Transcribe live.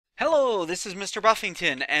Hello, this is Mr.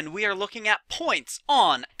 Buffington, and we are looking at points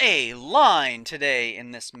on a line today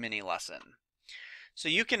in this mini lesson. So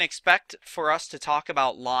you can expect for us to talk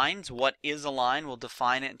about lines. What is a line? We'll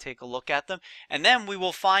define it and take a look at them, and then we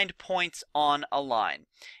will find points on a line.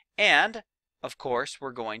 And, of course,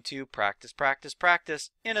 we're going to practice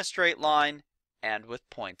in a straight line and with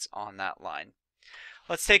points on that line.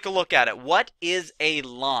 Let's take a look at it. What is a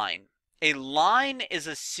line? A line is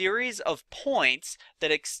a series of points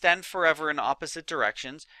that extend forever in opposite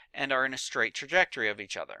directions and are in a straight trajectory of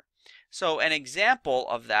each other. So an example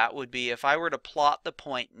of that would be if I were to plot the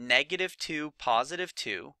point -2,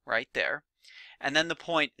 +2, right there, and then the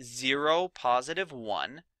point 0,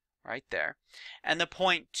 +1, right there, and the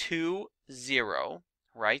point 2, 0,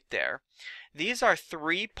 right there. These are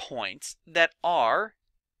 3 points that are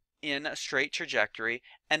in a straight trajectory,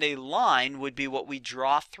 and a line would be what we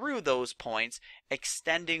draw through those points,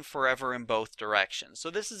 extending forever in both directions.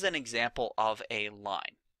 So this is an example of a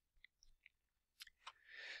line.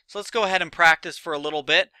 So let's go ahead and practice for a little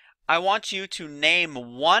bit. I want you to name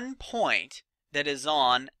one point that is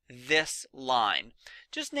on this line.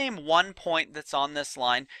 Just name one point that's on this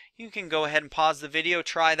line. You can go ahead and pause the video,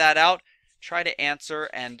 try that out, try to answer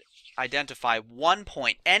and identify one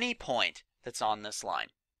point, any point that's on this line.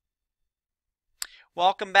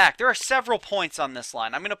 Welcome back. There are several points on this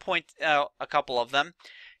line. I'm going to point out a couple of them.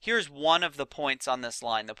 Here's one of the points on this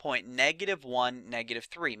line, the point -1,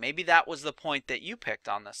 -3. Maybe that was the point that you picked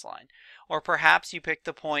on this line. Or perhaps you picked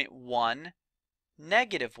the point 1,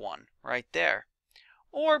 -1, right there.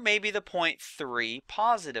 Or maybe the point 3,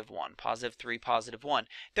 +1, +3, +1.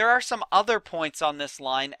 There are some other points on this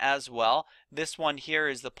line as well. This one here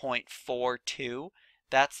is the point 4, 2.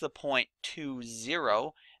 That's the point 2,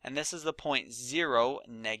 0. And this is the point 0,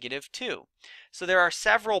 -2. So there are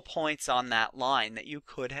several points on that line that you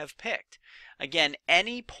could have picked. Again,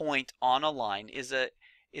 any point on a line is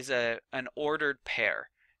an ordered pair.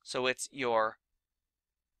 So it's your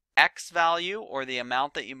x value, or the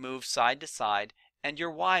amount that you move side to side, and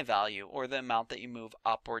your y value, or the amount that you move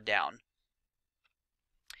up or down.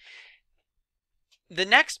 The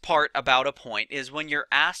next part about a point is when you're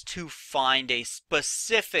asked to find a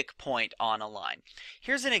specific point on a line.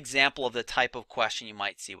 Here's an example of the type of question you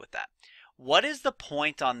might see with that. What is the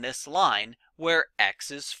point on this line where x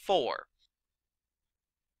is 4?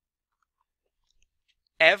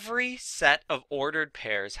 Every set of ordered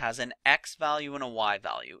pairs has an x value and a y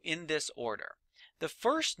value in this order. The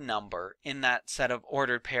first number in that set of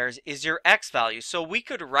ordered pairs is your x value. So we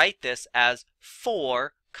could write this as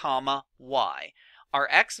 4, y. Our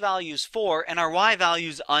x value is 4 and our y value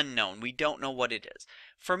is unknown. We don't know what it is.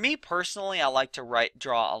 For me personally, I like to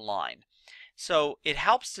draw a line. So it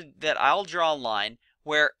helps that I'll draw a line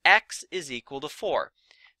where x is equal to 4.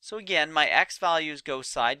 So again, my x values go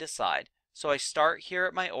side to side. So I start here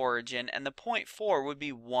at my origin, and the point 4 would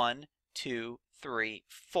be 1, 2, 3,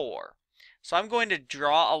 4. So I'm going to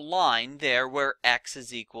draw a line there where x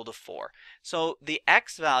is equal to 4. So the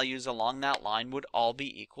x values along that line would all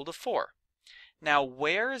be equal to 4. Now,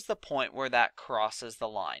 where is the point where that crosses the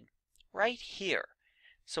line? Right here.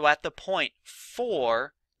 So at the point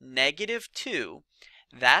 4, -2,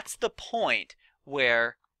 that's the point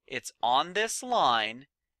where it's on this line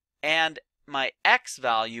and my x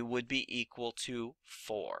value would be equal to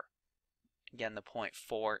 4. Again, the point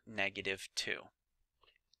 4, -2.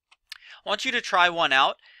 I want you to try one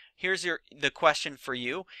out. Here's the question for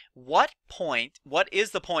you. What is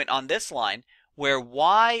the point on this line where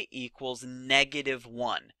y equals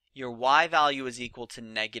 -1? Your y value is equal to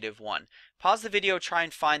 -1. Pause the video, try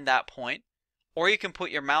and find that point, or you can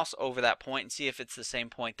put your mouse over that point and see if it's the same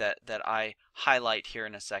point that I highlight here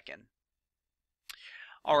in a second.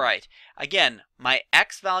 Alright, again, my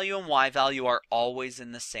x value and y value are always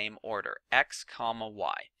in the same order, x,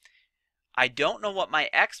 y. I don't know what my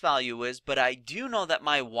x value is, but I do know that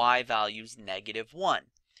my y value is -1.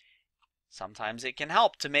 Sometimes it can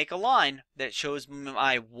help to make a line that shows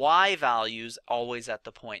my y values always at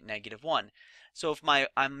the point -1. So if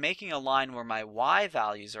I'm making a line where my y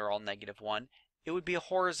values are all -1, it would be a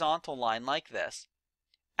horizontal line like this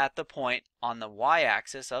at the point on the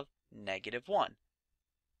y-axis of -1.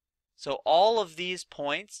 So all of these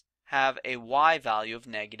points have a y value of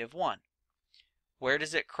 -1. Where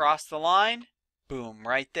does it cross the line? Boom,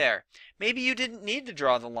 right there. Maybe you didn't need to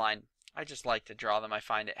draw the line. I just like to draw them. I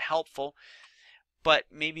find it helpful.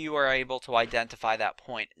 But maybe you are able to identify that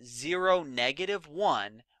point 0,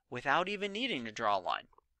 -1 without even needing to draw a line.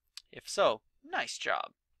 If so, nice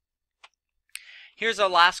job. Here's our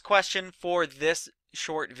last question for this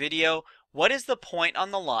short video. What is the point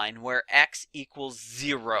on the line where x equals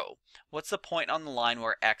 0? What's the point on the line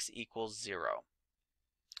where x equals 0?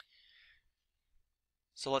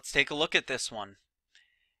 So let's take a look at this one.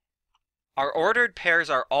 Our ordered pairs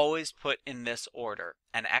are always put in this order,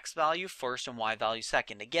 an x value first and y value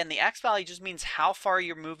second. Again, the x value just means how far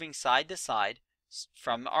you're moving side to side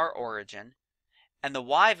from our origin, and the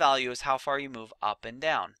y value is how far you move up and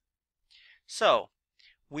down. So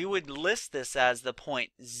we would list this as the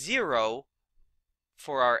point 0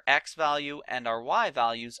 for our x value and our y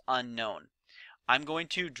values unknown. I'm going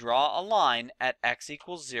to draw a line at x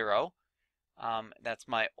equals 0. That's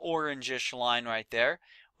my orangish line right there.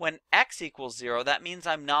 When x equals 0, that means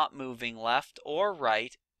I'm not moving left or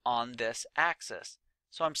right on this axis.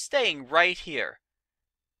 So I'm staying right here.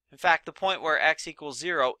 In fact, the point where x equals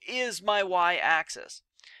 0 is my y-axis.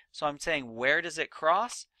 So I'm saying, where does it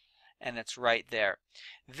cross? And it's right there.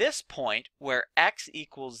 This point where x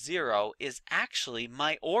equals 0 is actually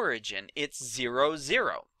my origin. It's 0,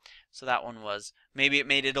 0. So that one was, maybe it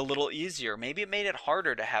made it a little easier. Maybe it made it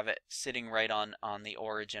harder to have it sitting right on the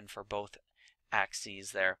origin for both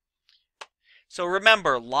axes there. So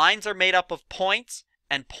remember, lines are made up of points,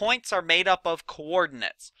 and points are made up of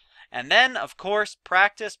coordinates. And then, of course,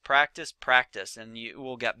 practice, practice, practice, and you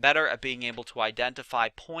will get better at being able to identify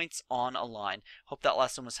points on a line. Hope that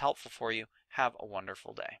lesson was helpful for you. Have a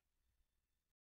wonderful day.